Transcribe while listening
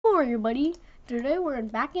everybody, today we're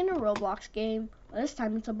back in a Roblox game. This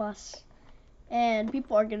time it's a bus. And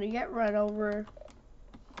people are gonna get run over.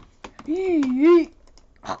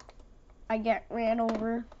 I get ran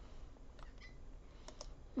over.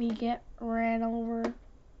 Me get ran over.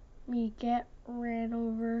 Me get ran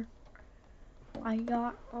over. I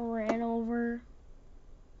got ran over.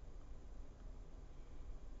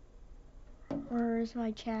 Where is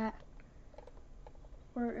my chat?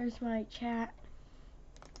 Where is my chat?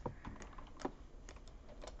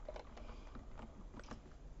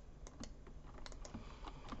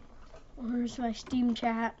 Where's my Steam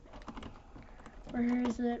chat? Where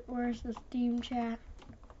is it? Where's the Steam chat?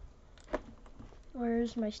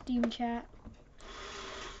 Where's my Steam chat?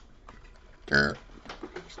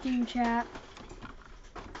 Steam chat.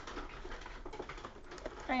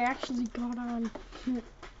 I actually got on.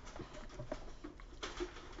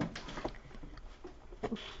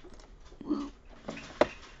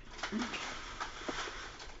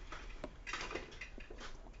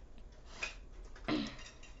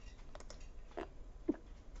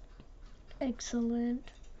 Excellent.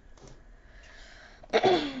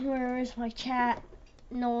 Where is my chat?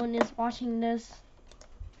 No one is watching this.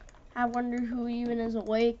 I wonder who even is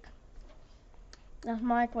awake. That's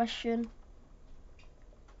my question.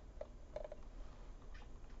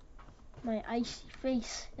 My icy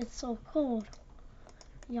face, it's so cold.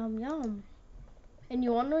 Yum yum. And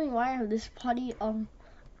you're wondering why I have this putty?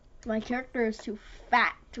 My character is too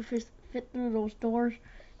fat to fit through those doors.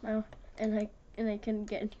 And I couldn't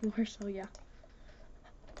get anywhere, so yeah.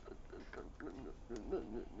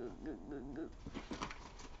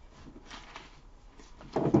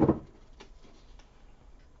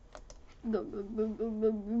 Go go go go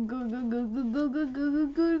go go go go go go go go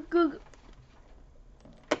go go.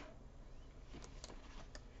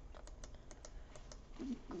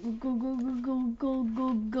 Go go go go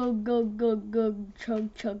go go go go go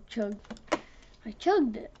chug chug chug. I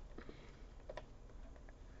chugged it.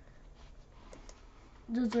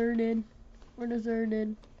 Deserted. We're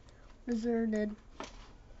deserted. Deserted.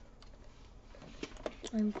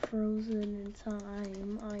 I'm frozen in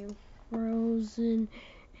time. I'm frozen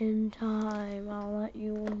in time. I'll let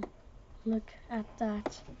you look at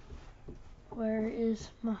that. Where is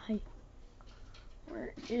my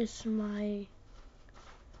where is my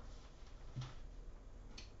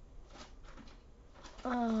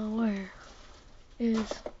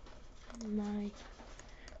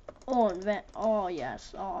invent? Oh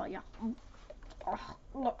yes. Oh yeah. Oh,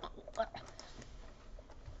 look.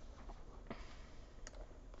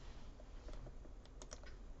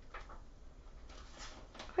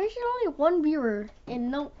 There's only one viewer in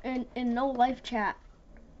no live chat.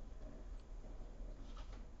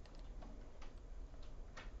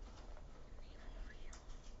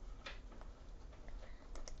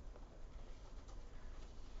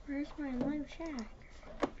 Where's my live chat?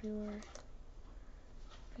 Viewers.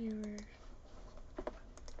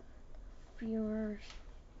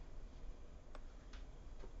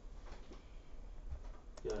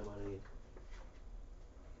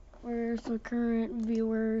 Where's the current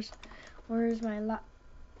viewers? Where's my lot?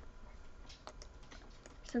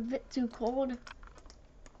 It's a bit too cold.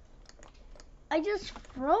 I just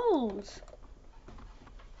froze.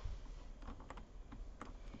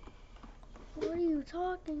 What are you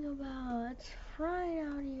talking about? It's frying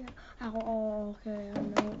out here. Oh, okay.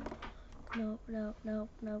 No. I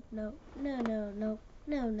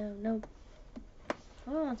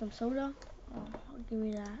want some soda. Oh, give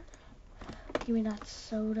me that. Give me that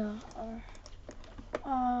soda.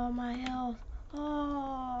 Oh, my health.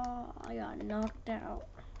 Oh, I got knocked out.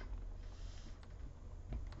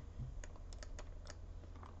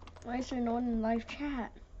 Why is there no one in live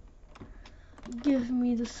chat? Give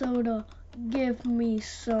me the soda. Give me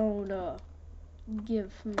soda.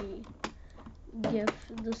 Give the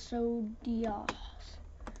soda.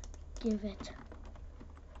 Give it.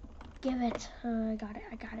 I got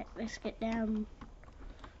it. Let's get down.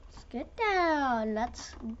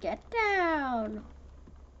 Let's get down.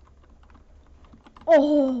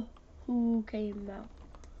 Oh, who came out?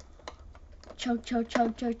 Chug.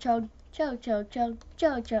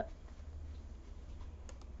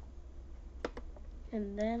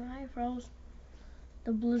 And then I froze.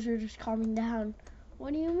 The blizzard is calming down.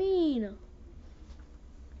 What do you mean?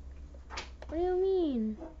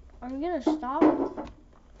 Are we gonna stop?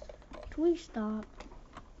 Please stop.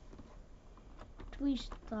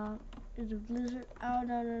 Is the blizzard? Oh,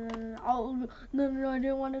 no. Oh, no, I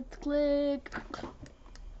didn't want it to click.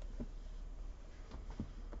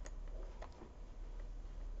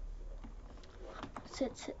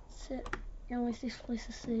 Sit. You're only 6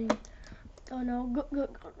 places sitting. Oh no, go, go,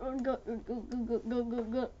 go, go, go, go, go, go, go,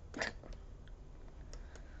 go.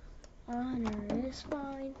 Honor is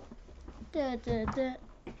fine. Da da da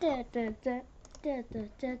da da da da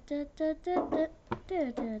da da da da da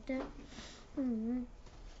da da da.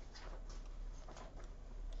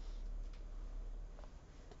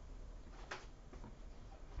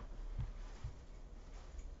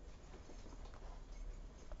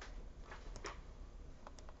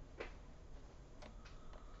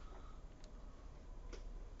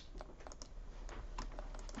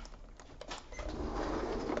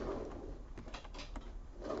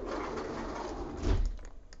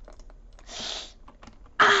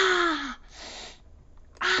 Ah!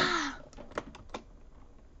 Ah!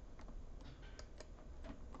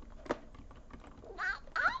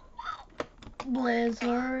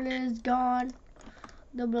 Blizzard is gone.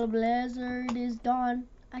 The blizzard is gone.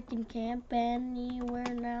 I can camp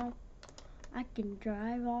anywhere now. I can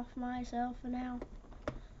drive off myself now.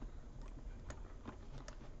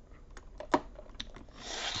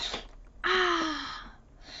 Ah!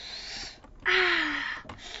 Ah!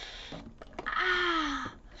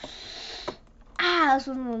 Ah! Ah! This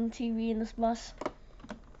wasn't on TV in this bus.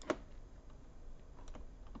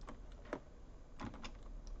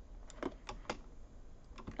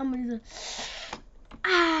 I'm gonna do this.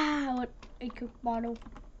 Ah! What a Coke bottle.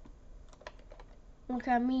 Look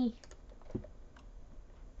at me.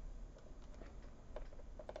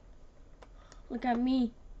 Look at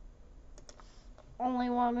me. All I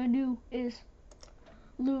wanna do is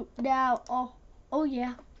loot down. Oh, oh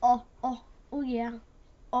yeah. Oh, oh, oh yeah.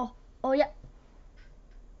 Oh, oh yeah.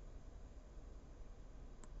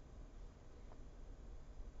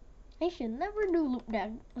 I should never do loop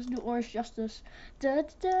down. Let's do Orange Justice. Da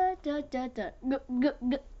da da da da da da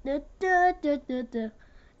da da da da da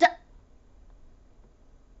da.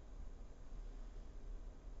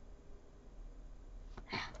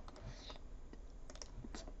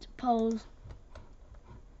 Pose.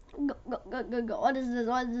 Go go go go go. What is this?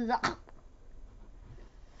 What is this?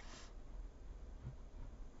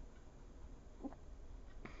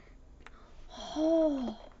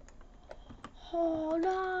 Oh. Oh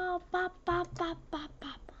no! Pop pop pop pop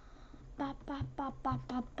pop pop pop pop pop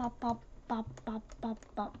pop pop pop pop pop pop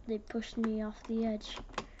pop. They pushed me off the edge.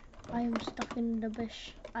 I am stuck in the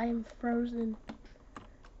bush. I am frozen.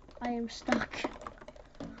 I am stuck.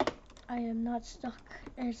 I am not stuck.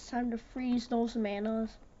 It's time to freeze those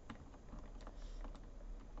manas.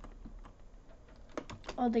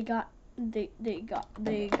 Oh, they got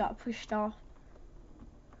pushed off.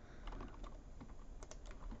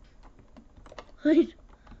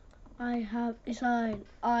 I have a sign.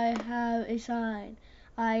 I have a sign.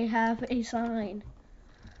 I have a sign.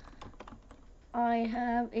 I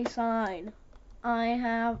have a sign. I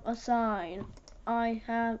have a sign. I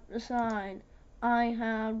have the sign. I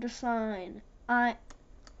have the sign.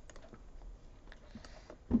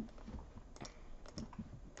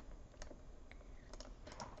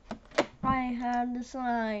 I have the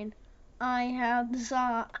sign. I have the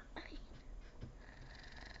sign.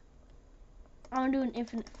 I'm gonna do an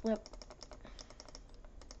infinite flip.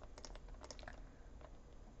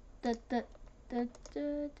 Da da da da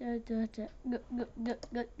da da da. Go go go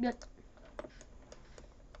go go.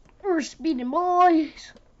 We're speeding,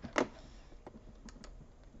 boys.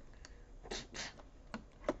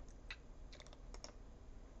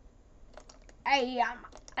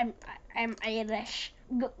 I'm Irish.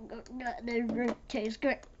 Go go go. The tastes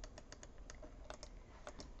good.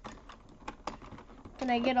 Can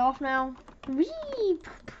I get off now? Weep.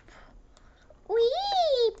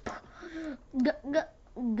 Weep. Go go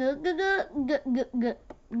go go go go go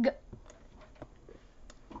go.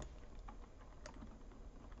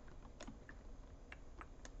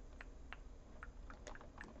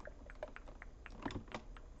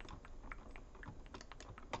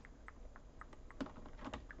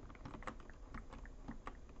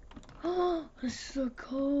 Oh, it's so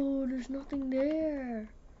cold. There's nothing there.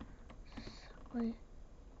 Wait,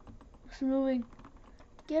 it's moving.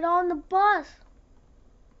 Get on the bus.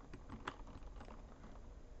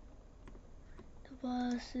 The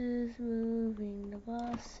bus is moving. The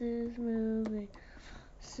bus is moving.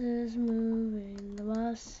 Bus is moving. The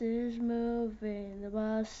bus is moving. The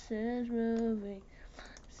bus is moving.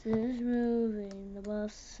 Bus is moving. The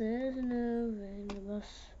bus is moving. The bus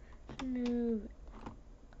is moving.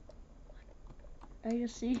 I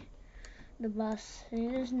just see the bus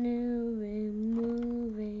is moving,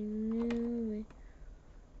 moving, moving.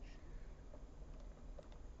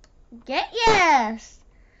 Get yes!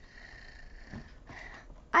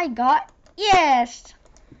 I got yes!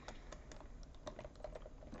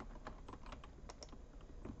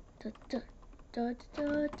 Da, da, Da,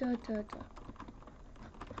 da, da, da, da.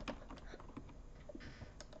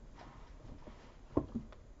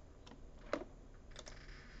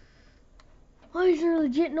 Why is there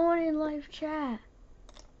legit no one in live chat?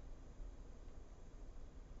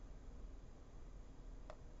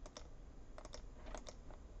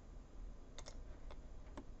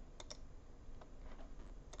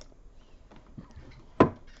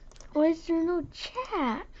 Why is there no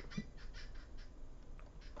chat?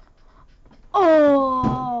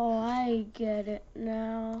 Oh, I get it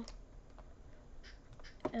now.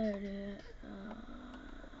 Edit.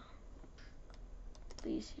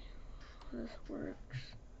 Please, this works.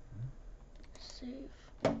 Save.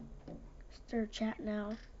 Is there a chat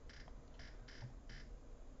now?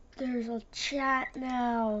 There's a chat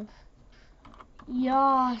now.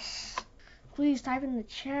 Yes. Please type in the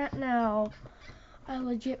chat now. I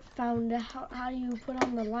legit found out how do you put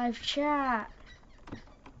on the live chat.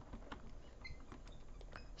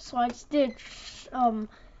 So I just did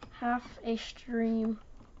half a stream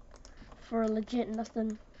for legit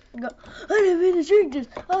nothing. Go, I didn't mean to drink this.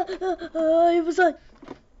 It was like,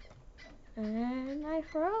 and I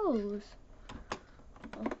froze.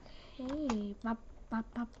 Okay, ba ba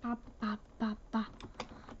ba ba ba ba ba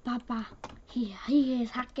ba ba. He is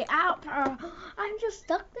hacking out. I'm just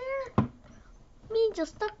stuck there. Me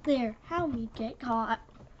just stuck there. How me get caught?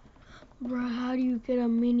 Bruh, how do you get a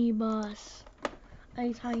mini bus?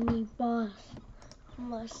 A tiny bus.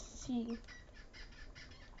 Must see.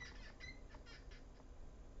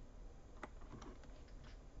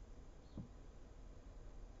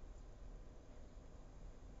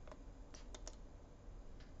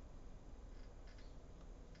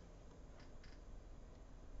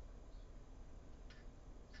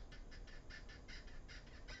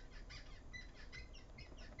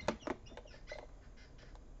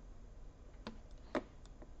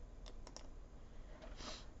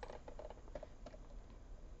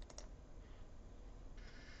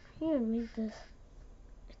 Here, make this.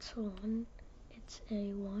 It's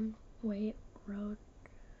a one-way road.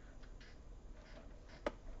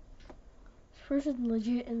 This person's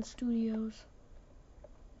legit in studios.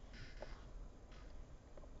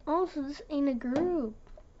 Also, this ain't a group.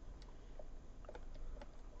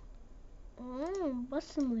 Bus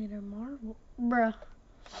Simulator Marvel. Bruh.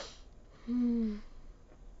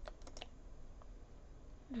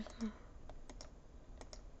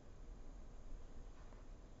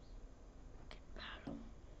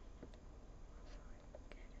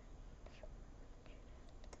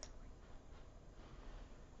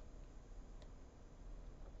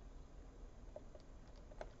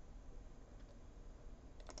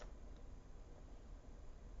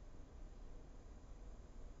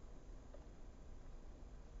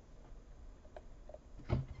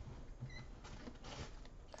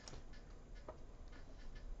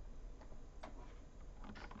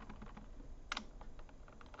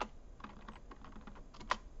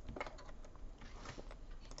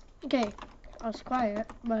 Okay, I was quiet,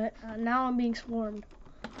 but now I'm being swarmed.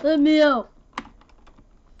 Let me out!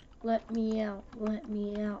 Let me out! Let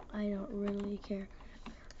me out! I don't really care.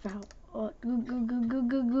 Foul.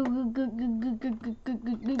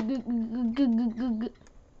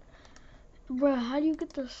 Bruh, how do you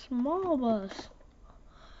get the small bus?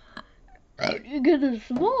 How do you get the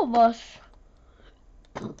small bus?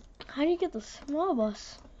 How do you get the small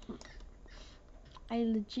bus? I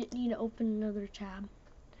legit need to open another tab.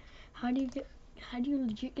 How do you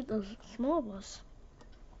legit get the small bus?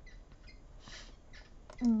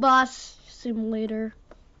 Bus Simulator.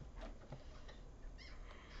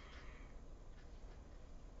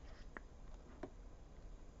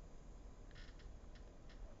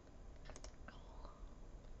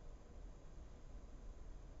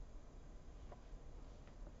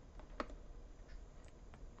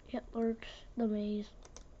 It lurks the maze.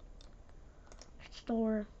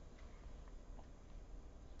 Store.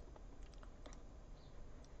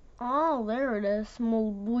 Oh, there it is.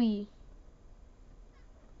 Small boy.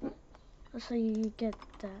 So you get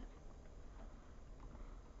that.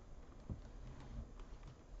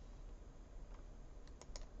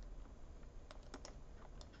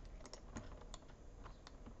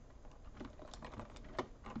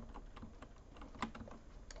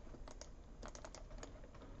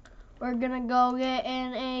 We're gonna go get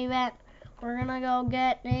an event. We're gonna go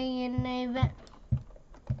get an event.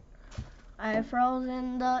 I froze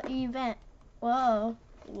in the event. Whoa.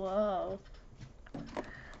 Whoa.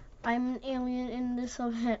 I'm an alien in this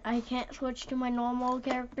event. I can't switch to my normal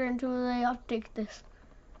character until they update this.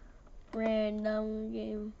 Random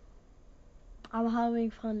game. I'm having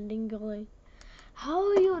fun dingling. How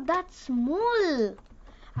are you that small?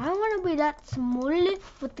 I don't want to be that small,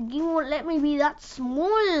 but the game won't let me be that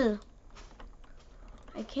small.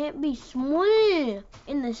 I can't be small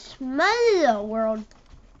in the small world.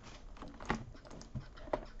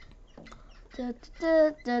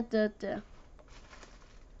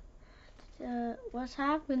 What's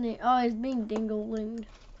happening? Oh, it's being dingled.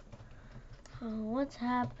 What's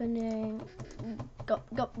happening? Go,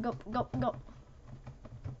 go, go, go, go.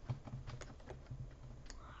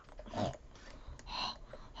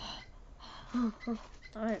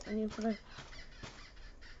 Alright, I need to put it.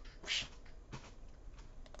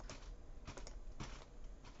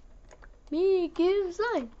 Me give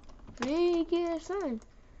sign. Me give sign.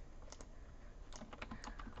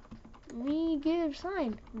 Me give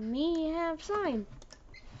sign. Me have sign.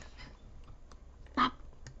 Bop.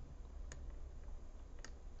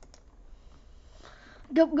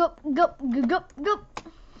 Go, go, go, go, go, go.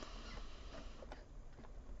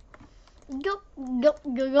 Go, go,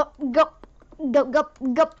 go, go, go. Go, go,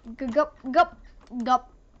 go, go, go, go, go,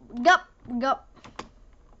 go, go.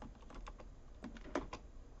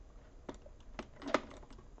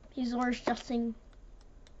 He's orange justing.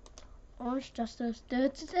 Orange justice. Da,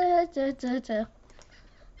 da, da, da, da.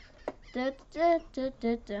 Da, da, da,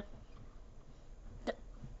 da, da. Da.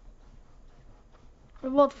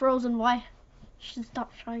 We're both frozen. Why? Should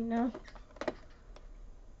stop trying now.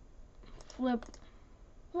 Flip.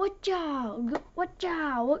 Watcha!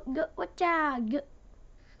 Watcha! Watcha!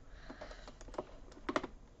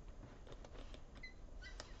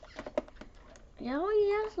 Yeah,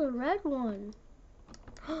 he has the red one.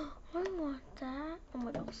 I want that. Oh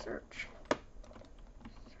my god, search.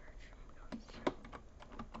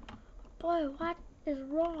 Boy, what is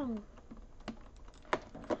wrong?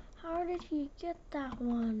 How did he get that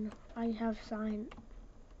one? I have sign.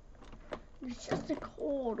 It's just a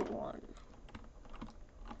cold one.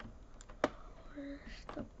 Where's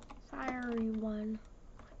the fiery one?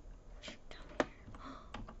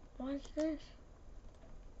 What's this?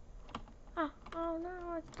 Ah, oh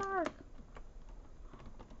no, it's dark.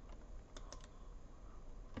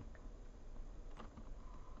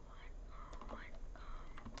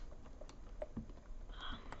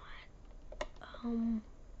 What am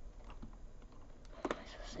I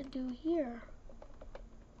supposed to do here?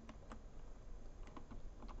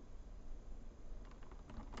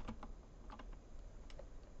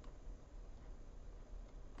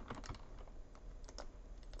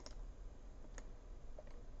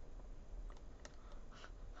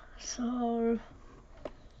 So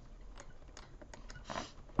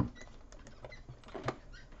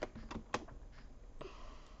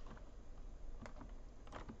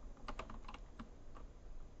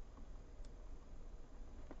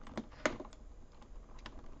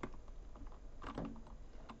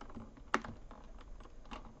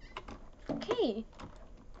okay.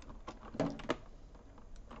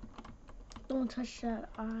 Don't touch that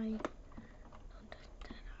eye. Don't touch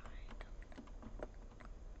that eye.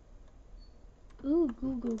 Ooh,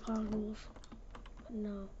 Google goggles.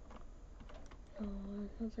 No. No,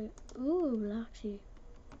 it's like, ooh, Bloxy.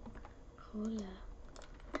 Cola.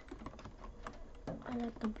 I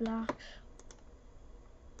got the blocks.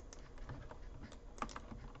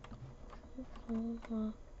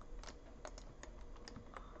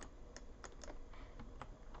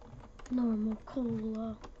 Normal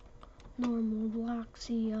cola. Normal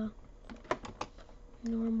Bloxy.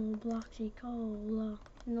 Normal Bloxy cola.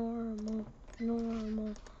 Normal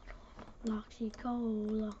Bloxy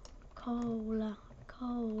cola. Cola.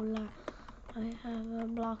 Cola. I have a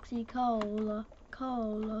Bloxy cola.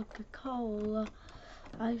 Cola.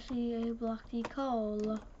 I see a Bloxy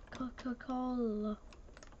cola. Coca-Cola.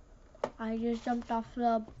 I just jumped off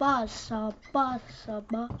the bus. Bus.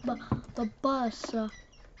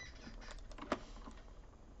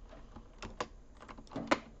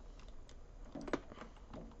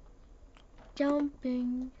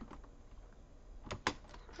 Jumping.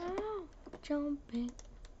 Oh, jumping.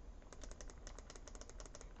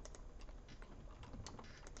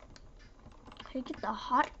 I get the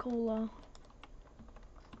hot cola.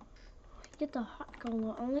 Get the hot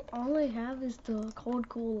cola. All I have is the cold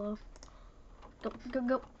cola. Go, go,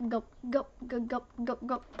 go, go, go, go, go, go,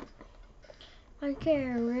 go. My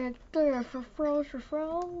character for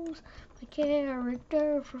froze. My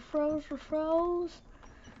character for froze.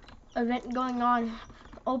 Event going on.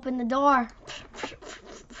 Open the door.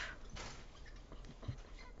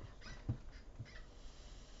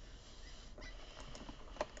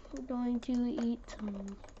 I'm going to eat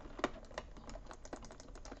some.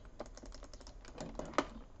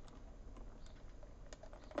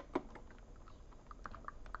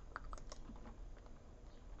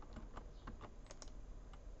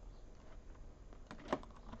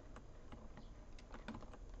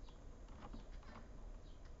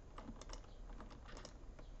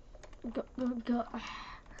 Go.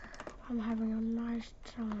 I'm having a nice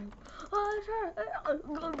time. Go.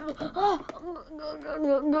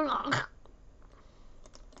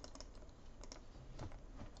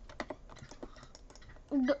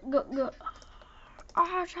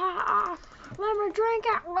 Let me drink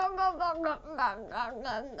it.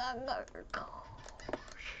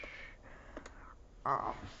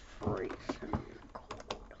 Oh, freezing cold.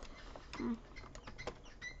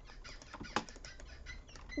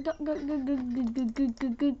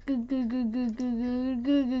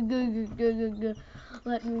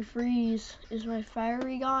 Let me freeze. Is my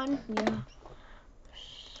fiery gone? Yeah.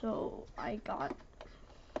 So I got.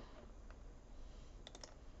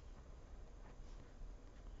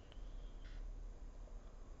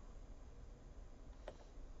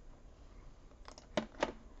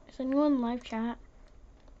 Is anyone in live chat?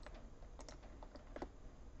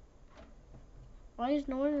 Why is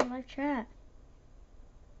no one in live chat?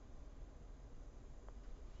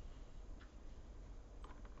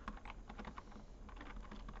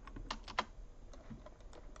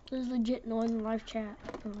 There's legit no one in live chat.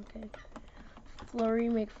 Oh, okay. Flurry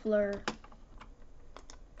McFlur.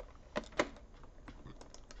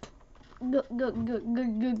 Go.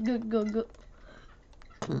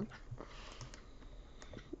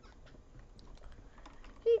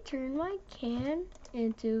 He turned my can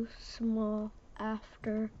into small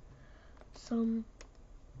after some.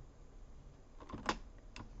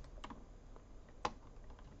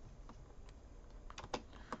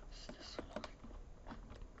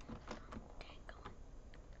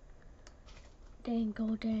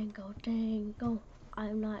 Dangle.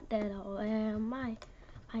 I'm not dead, oh am I?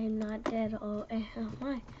 I'm not dead, oh am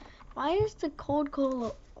I? Why is the cold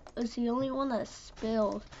cola is the only one that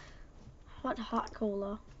spilled? What hot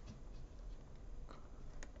cola?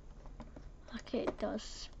 Okay, it does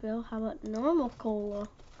spill. How about normal cola?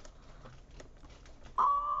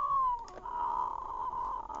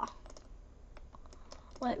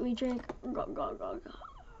 Let me drink. Go.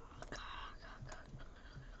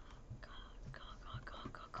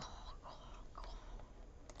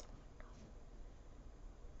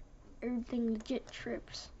 Everything legit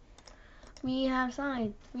trips. We have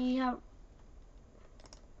sign. We have.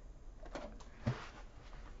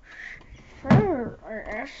 Sure, I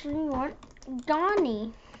actually want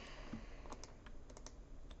Donnie.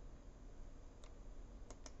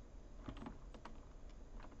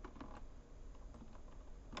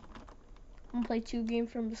 I'm gonna play 2 games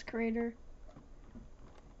from this creator.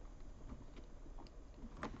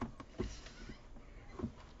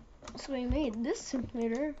 So we made this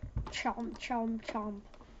simulator. Chomp.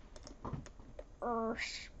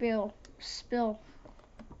 Spill.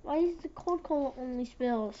 Why is the cold cola only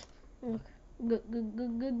spills? Look. Good.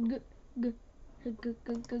 Go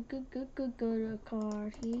to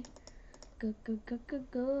party. Go. Go.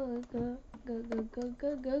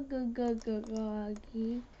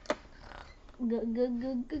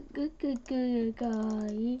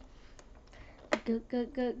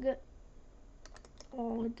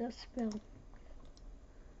 Oh, it does spill.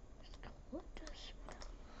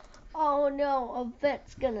 Oh no, a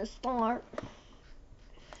vet's gonna start.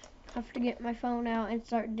 I have to get my phone out and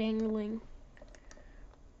start dangling.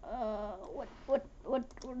 What would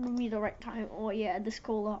be the right time? Oh yeah, this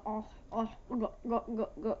cola. Go.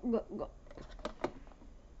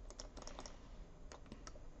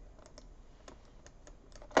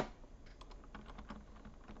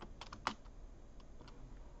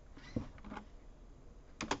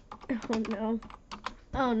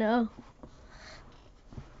 Oh no.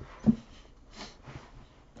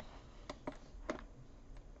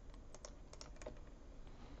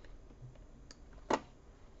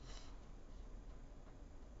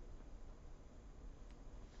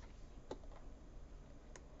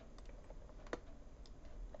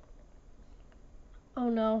 Oh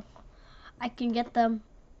no. I can get them.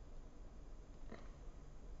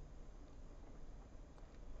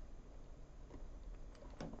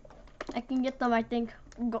 I think.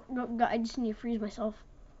 Go. I just need to freeze myself.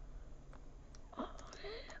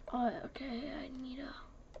 Okay, I need to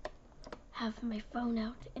have my phone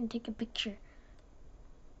out and take a picture.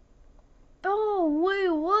 Oh, wait,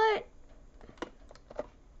 what?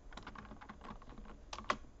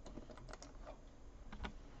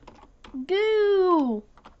 Dude,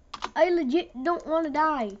 I legit don't want to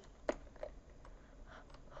die.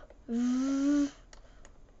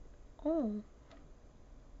 Oh.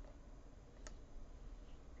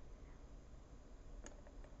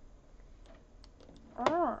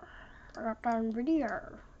 I got that video.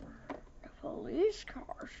 The police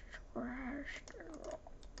car crashed.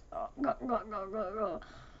 Go.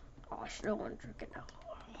 I still want to drink it now.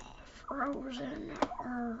 frozen.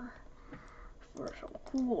 We're so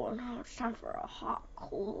cool. Now it's time for a hot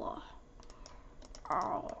cola.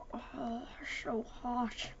 Oh, so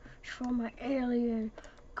hot. It's from my alien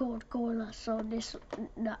cold cola. So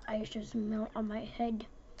the ice just melt on my head.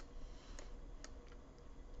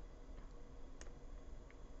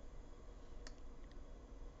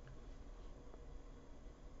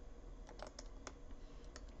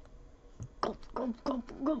 Go, go, go,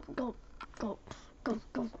 go, go, go. Go,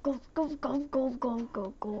 go, go, go, go, go, go,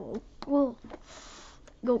 go, go, go.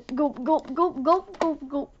 Go, go, go, go, go, go,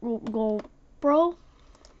 go, go, go, bro.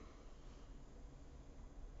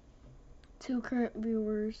 2 current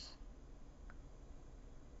viewers.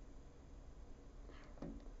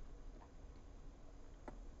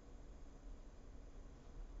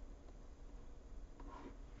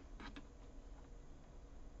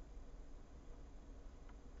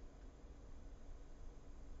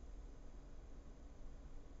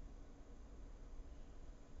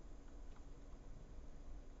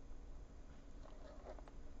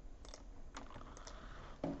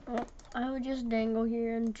 I would just dangle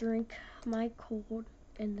here and drink my cold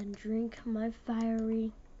and then drink my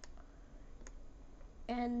fiery.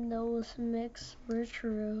 And those mix were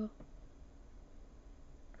true.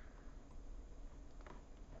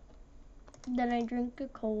 Then I drink a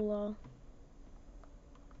cola.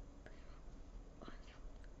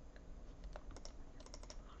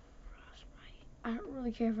 I don't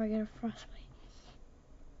really care if I get a frostbite.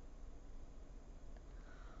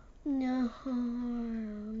 No, no,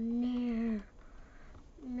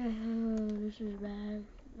 no, this is bad.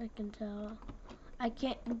 I can tell. I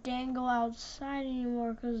can't dangle outside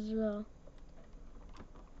anymore because the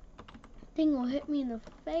thing will hit me in the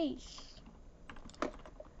face.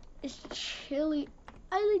 It's chilly.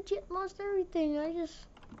 I legit lost everything. I just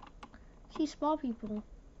see small people.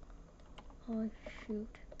 Oh shoot.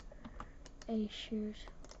 Hey, shoes.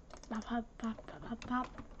 Pop, pop, pop, pop, pop, pop.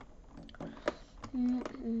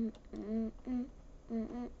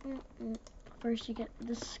 First you get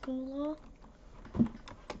the school.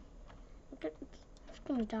 Okay, it's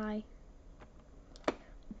gonna die.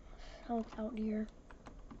 So it's out here.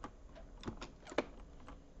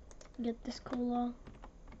 Get this cola.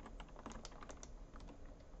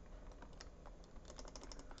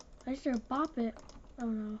 I should bop it. Oh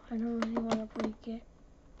no, I don't really want to break it.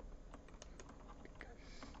 Because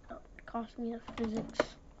it cost me the physics.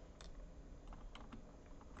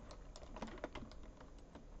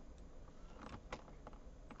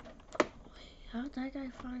 How did that guy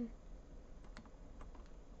find?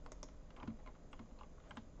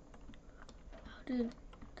 How did the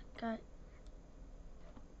guy?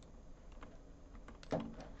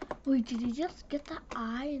 Wait, did he just get the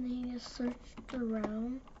eye and then he just searched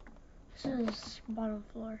around? This is bottom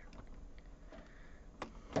floor.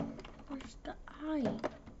 Where's the eye?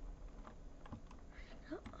 Where's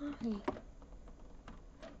the eye?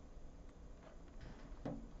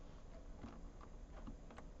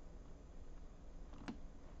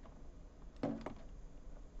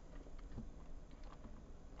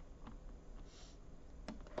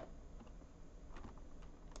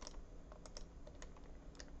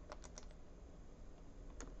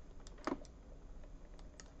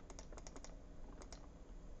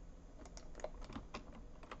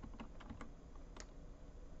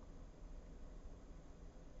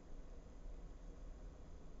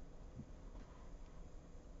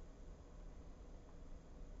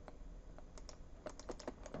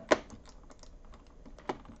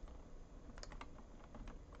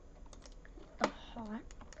 The hot?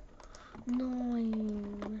 No, I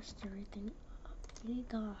messed everything up. You need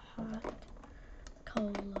the hot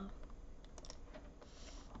cola.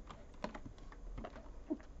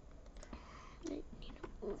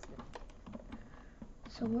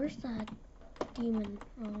 So where's that demon?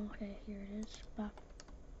 Oh, okay, here it is. Bop.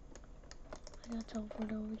 I got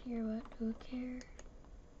teleported over here, but who cares?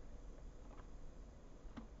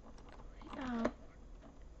 Way out.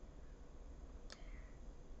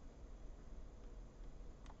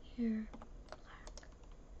 Here.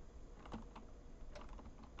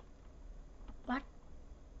 What?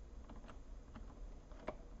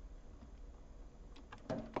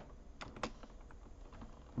 I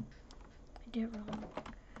did wrong.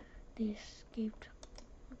 They escaped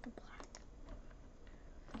with the black.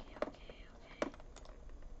 Okay.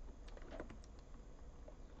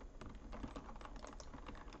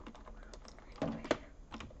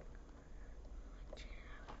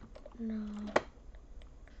 No.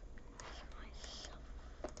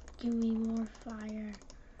 Give me more fire.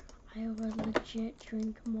 I would legit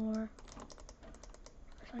drink more.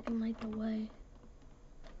 So I can light the way.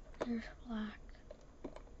 There's black.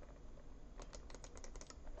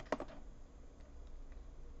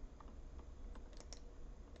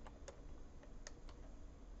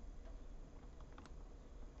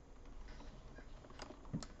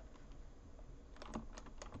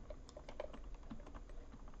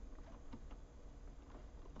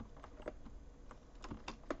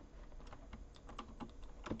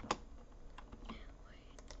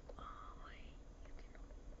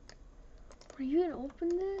 Are you gonna open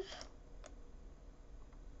this?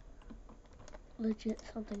 Legit,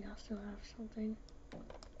 something else to have something.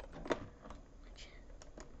 Legit.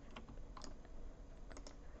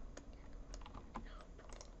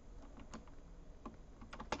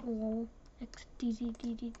 Nope. Lol.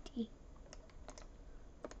 XDDDDD.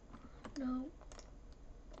 No.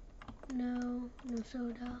 No. No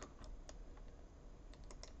soda.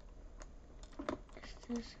 What's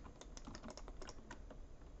this?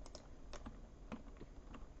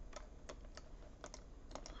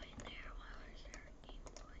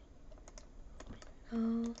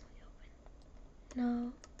 No.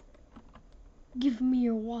 No. Give me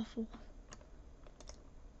your waffle.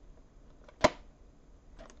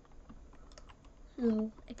 No.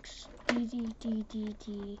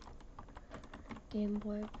 XDDDD. Game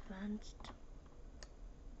Boy Advanced.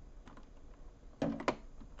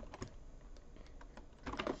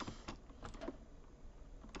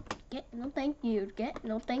 Get no thank you. Get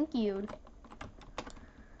no thank you.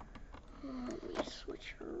 Let me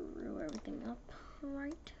switch everything up.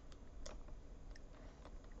 Alright.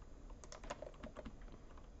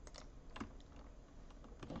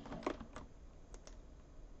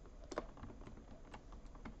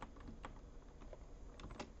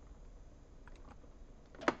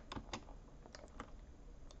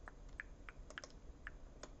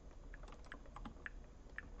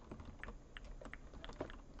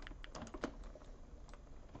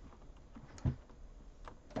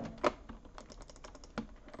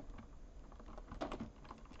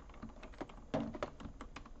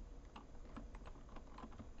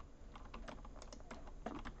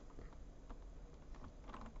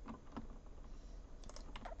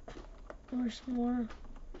 Where's more?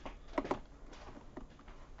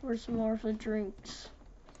 Where's more of the drinks?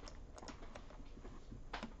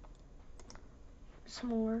 Some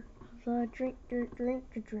more of the drinks.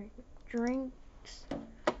 Drink.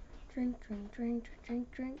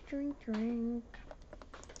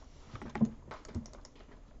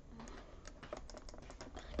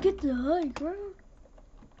 Get the high ground.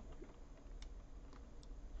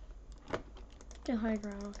 The high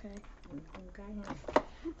ground, okay.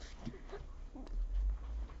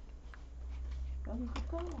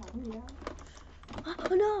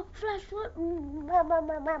 Oh no! Flash flood!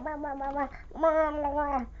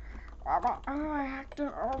 I hacked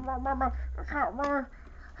it. I can't run.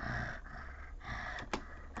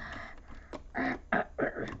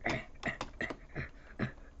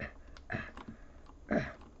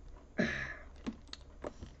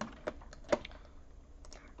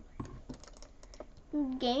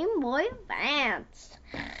 Game Boy Advance.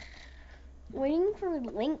 Waiting for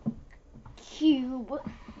Link Cube. What?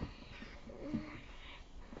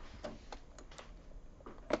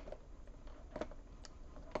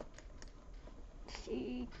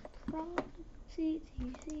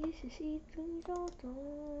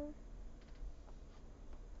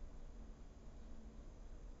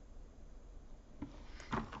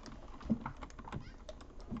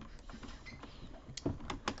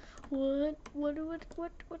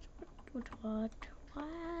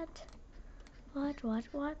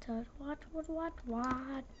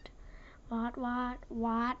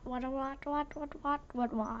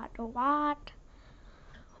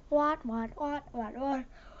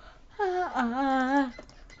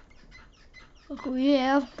 We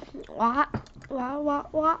have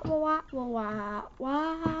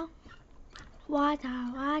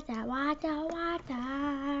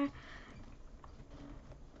water.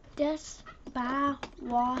 Just by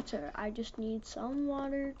water. I just need some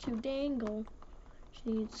water to dangle. Just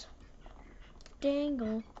needs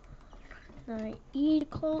dangle. I need to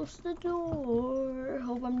close the door.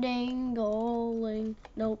 Hope I'm dangling.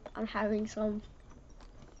 Nope, I'm having some.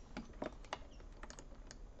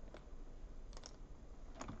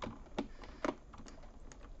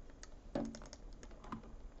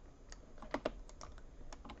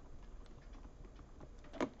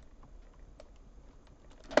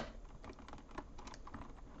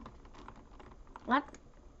 What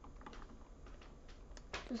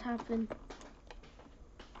just happened?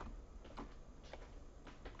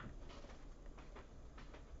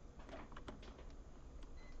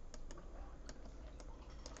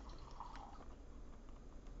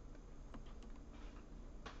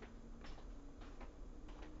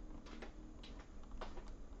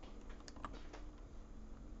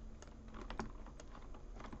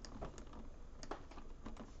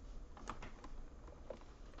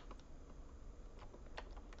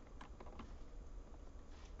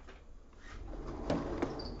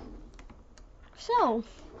 So,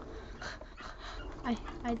 I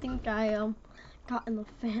think I got in the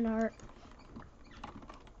fan art.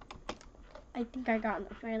 I think I got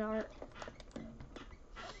the fan art.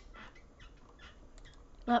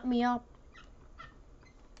 Let me up.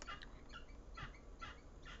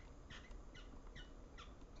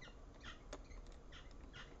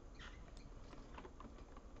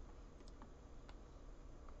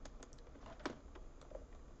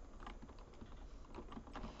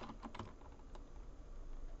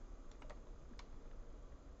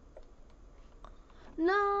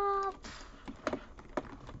 No.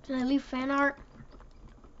 Did I leave fan art?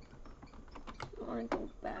 I want to go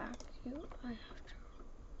back. I have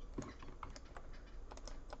to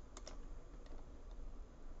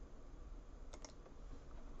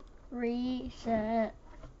reset.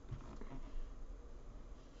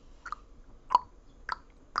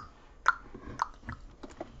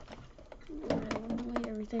 Delete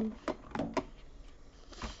everything.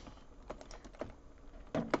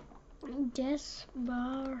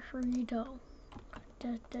 Desperado.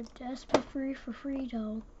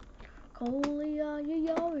 Desperado. Cola, yo,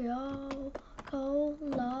 yo.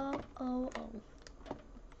 Cola, oh, oh.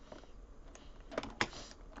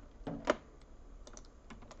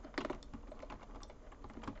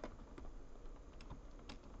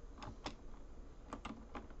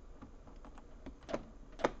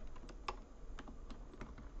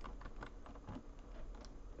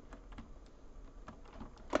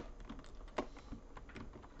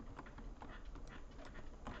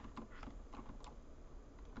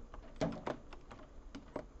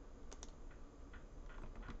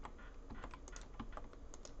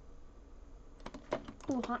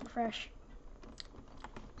 Ooh, hot and fresh.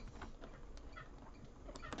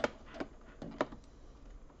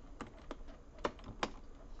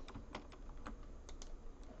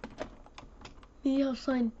 Yeah,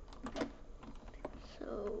 sign.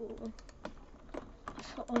 So,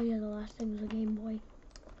 oh yeah, the last thing was a Game Boy.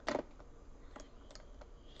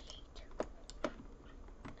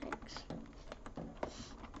 Thanks.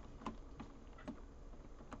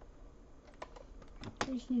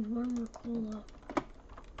 I just need one more cola.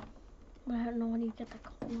 But I don't know how to get the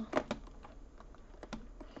cola.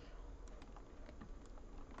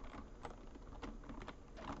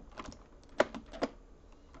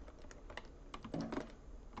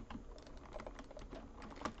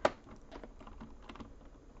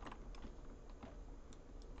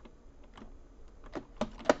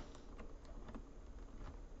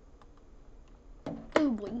 Oh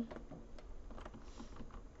boy.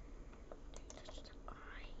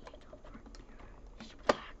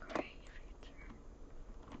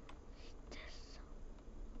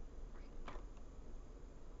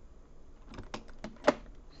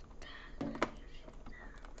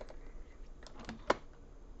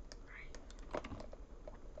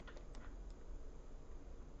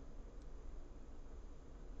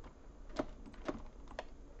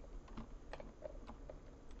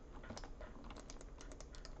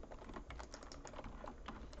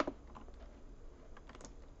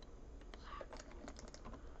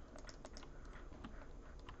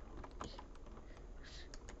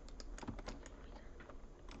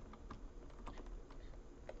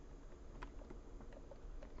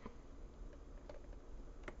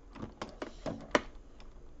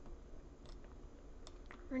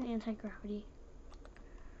 We're in anti-gravity.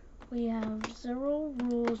 We have 0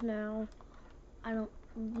 rules now. I don't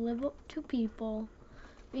live up to people.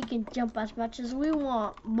 We can jump as much as we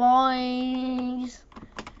want, boys.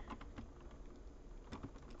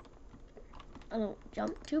 I don't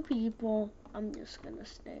jump to people. I'm just gonna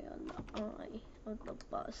stay on the eye of the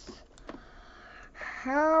bus.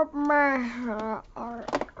 Help me.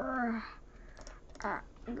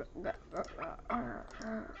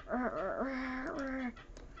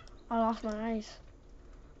 I lost my eyes.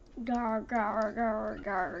 Gar, gar, gar,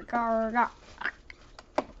 gar, gar, gar.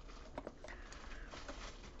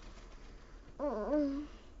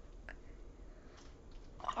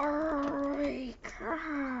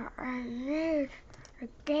 I need a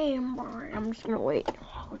Game Boy. I'm just gonna wait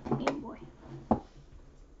with the Game Boy.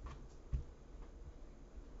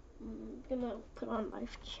 I'm gonna put on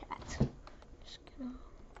live chat. Just gonna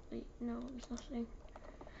wait. No, there's nothing.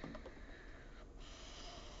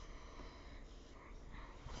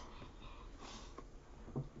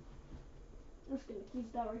 I'm just gonna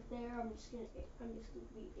keep that right there. I'm just gonna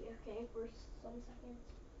be okay for some seconds.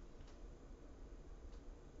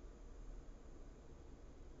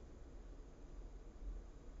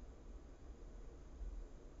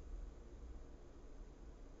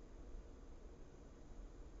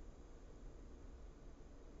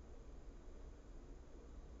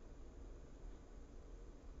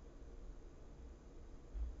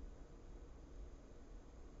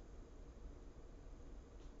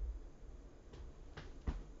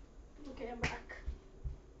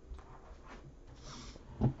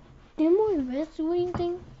 it do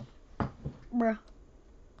anything? Bruh.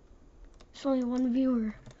 It's only one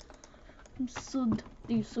viewer. So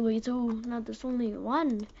wait, so not there's only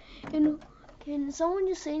one. And can someone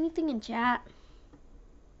just say anything in chat?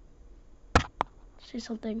 Say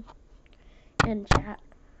something in chat.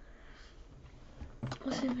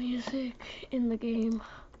 What's the music in the game?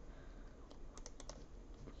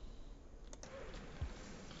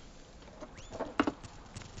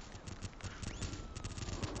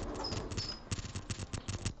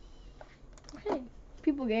 Okay,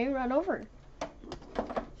 people getting run over.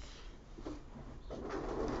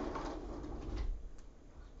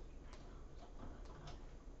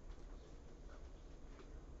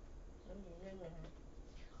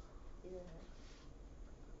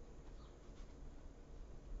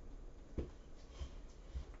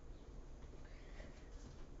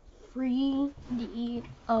 Free D.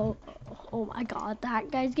 Oh my god, that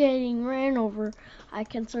guy's getting ran over. I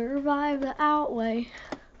can survive the outway.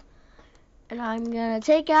 And I'm gonna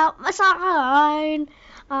take out my sign.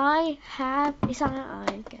 I have a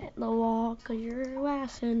sign. Get in the wall, cause you're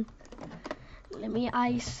assing. Let me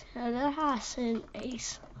ice the assing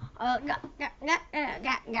ace. All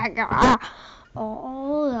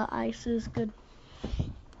the ice is good.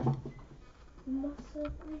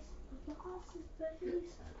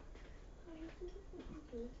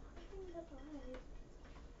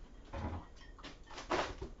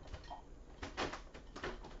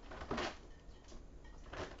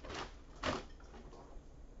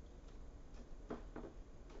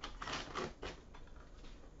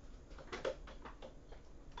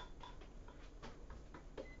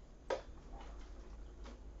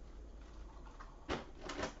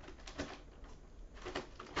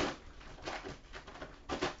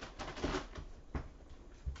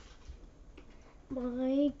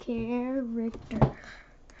 My character.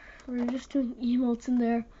 We're just doing emotes in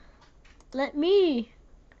there. Let me.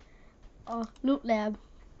 Loot lab.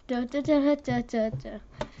 Da, da, da, da, da, da.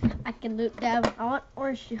 I can loot lab. I want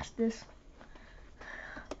orange justice.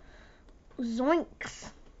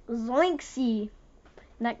 Zoinks. Zoinksy.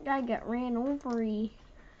 That guy got ran over. We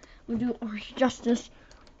do orange justice.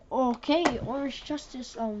 Okay, orange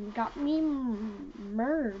justice got me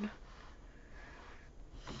murdered.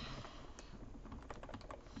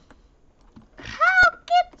 How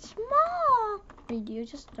get small? Radio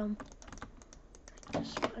just no,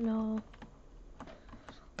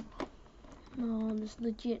 there's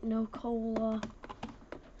legit no cola.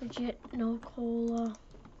 Legit no cola.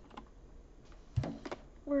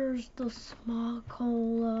 Where's the small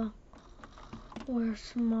cola? Where's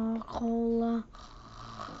small cola?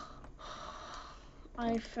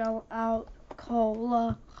 I fell out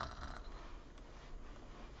cola.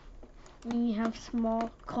 We have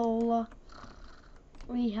small cola.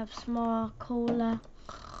 We have small cola.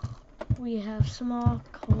 We have small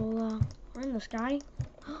cola. We're in the sky.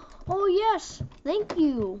 Oh yes, thank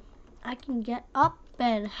you. I can get up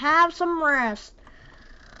and have some rest.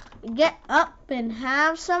 Get up and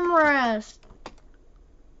have some rest.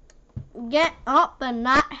 Get up and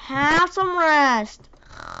not have some rest.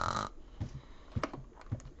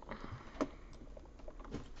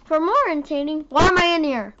 For more entertaining, why am I in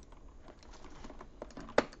here?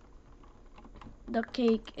 The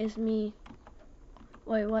cake is me.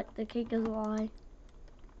 Wait, what? The cake is a lie.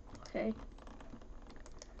 Okay.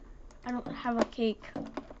 I don't have a cake.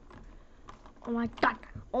 Oh my god.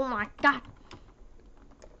 Oh my god.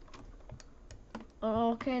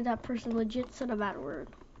 Okay, that person legit said a bad word.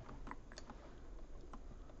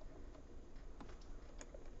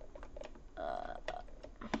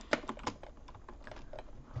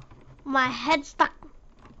 My head's stuck.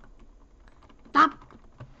 Stop.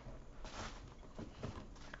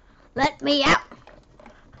 Let me out.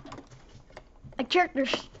 My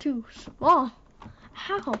character's too small.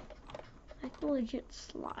 How? I can legit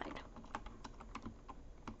slide.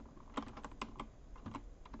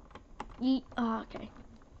 Yeet. Oh, okay.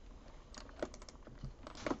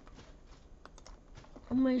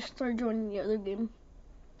 I'm gonna start joining the other game.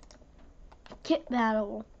 Kit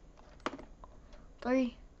battle.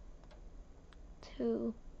 3,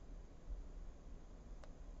 2,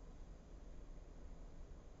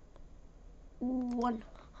 1.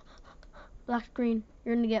 Black screen.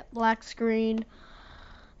 You're gonna get black screen.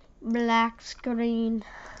 Black screen.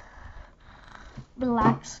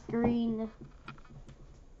 Black screen.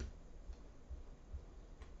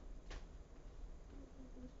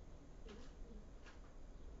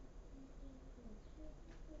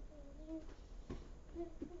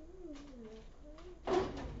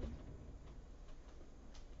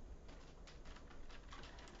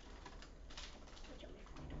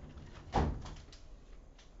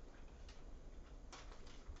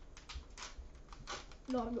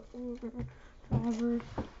 Robber,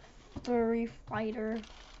 furry fighter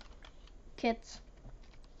kits.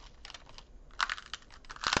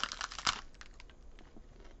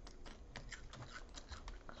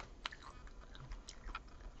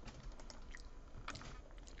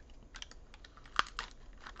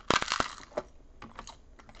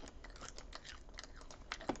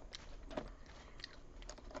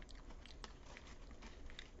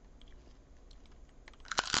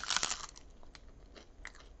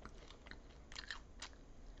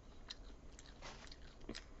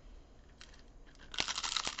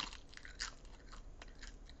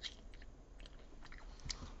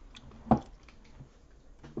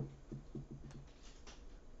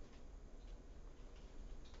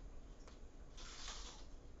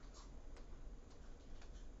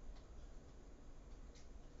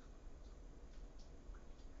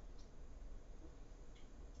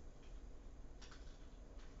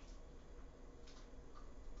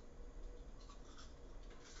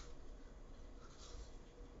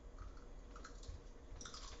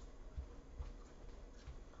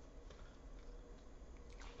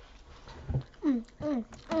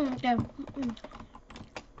 Yeah.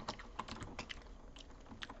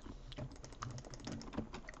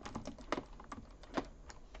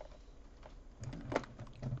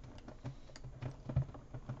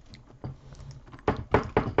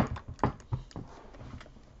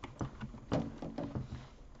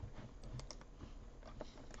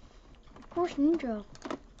 Where's Ninja?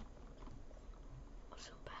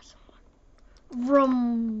 So pass someone.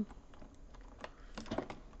 Vroom.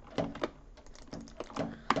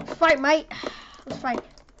 Let's fight, mate. Let's fight.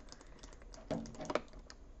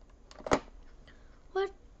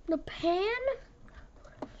 What? The pan?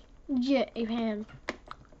 Yeah, a pan.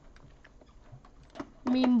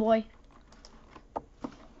 Mean boy.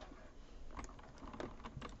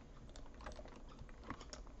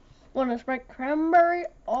 Want to Sprite cranberry?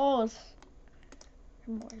 Oh, it's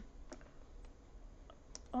cranberry.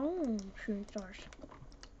 Oh, shooting stars.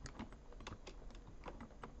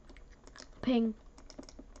 Ping.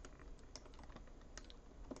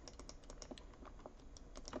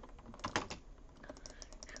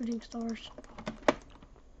 Shooting stars.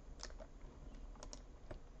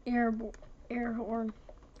 Air horn.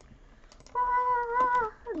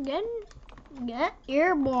 Get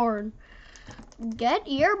airborne. Get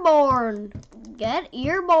airborne. Get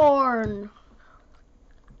airborne.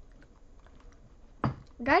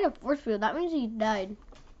 Died of force field. That means he died.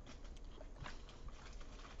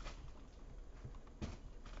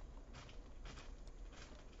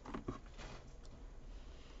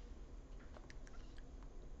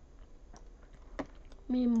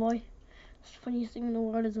 Mean boy. It's the funniest thing in the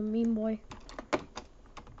world is a mean boy.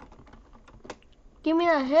 Give me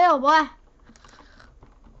the hill, boy.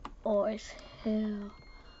 Oh, it's hill.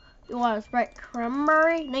 You want a Sprite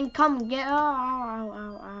cranberry? Then come get. Oh, ow, ow,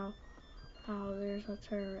 ow, ow. Oh, there's a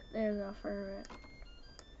turret. There's a ferret.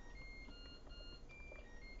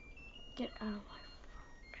 Get out of my.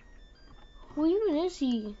 Who even is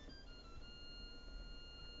he?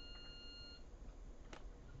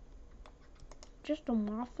 Just a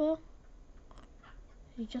Maffa?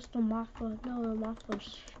 He's just a Maffa. No, the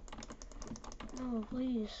Maffa's. No,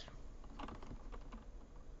 please.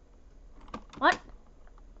 What?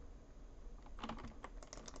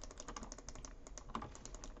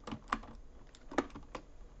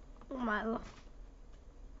 Oh my lord.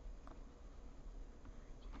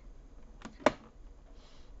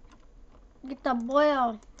 Get the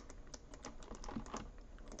boil.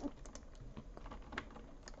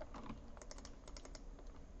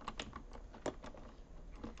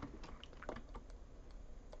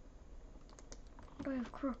 What do I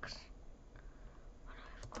have crooks?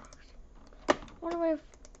 What do I have?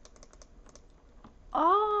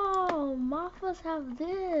 Oh, Maffas have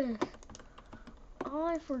this. Oh,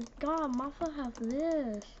 I forgot. Maffa have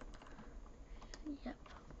this. Yep.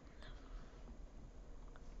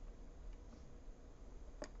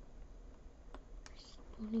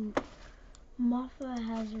 Maffa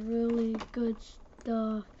has really good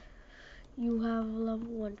stuff. You have level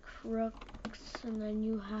 1 crooks, and then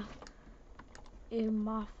you have a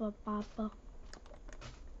Maffa Papa.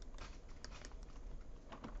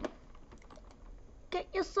 Get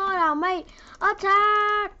your sword out, mate!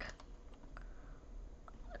 Attack!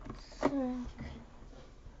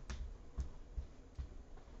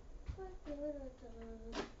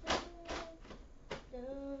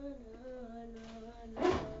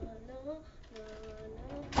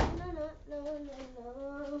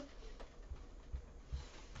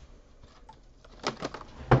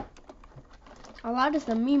 A lot is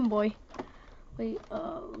the mean boy. Wait,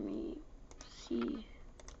 let me see.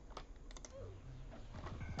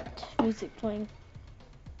 music playing.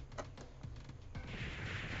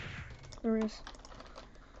 There is.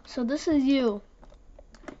 So this is you.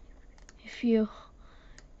 If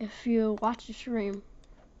you watch the stream,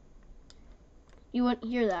 you wouldn't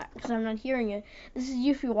hear that because I'm not hearing it. This is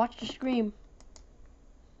you if you watch the stream.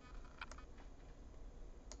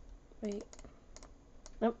 Wait.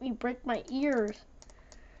 Let me break my ears.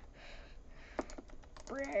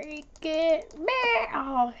 Break it.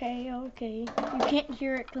 Oh, okay, okay. You can't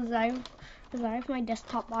hear it because I have my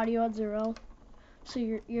desktop audio at 0, so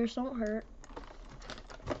your ears don't hurt.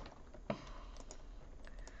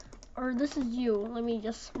 Or this is you. Let me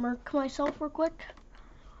just smirk myself real quick.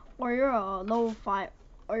 Or you're a level 5,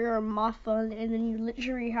 or you're a Mafia, and then you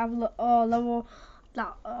literally have level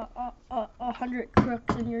 100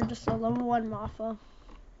 crooks, and you're just a level 1 Mafia.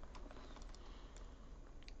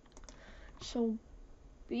 So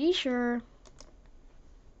be sure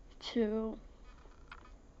to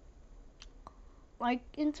like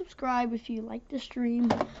and subscribe if you like the stream.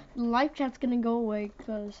 The live chat's gonna go away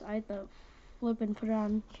because I had to flip and put it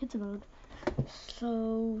on kids mode.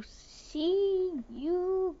 So see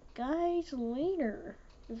you guys later.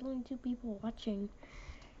 There's only 2 people watching.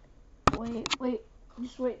 Wait,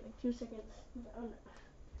 just wait like 2 seconds.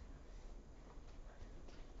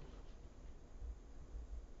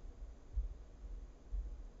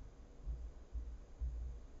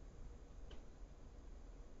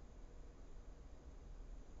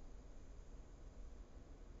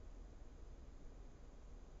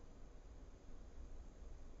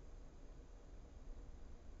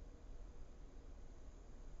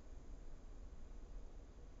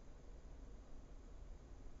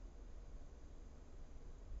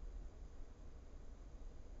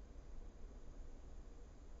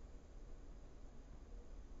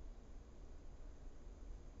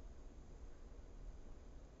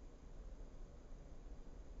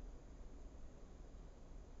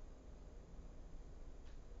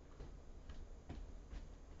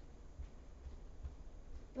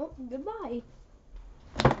 Oh, goodbye.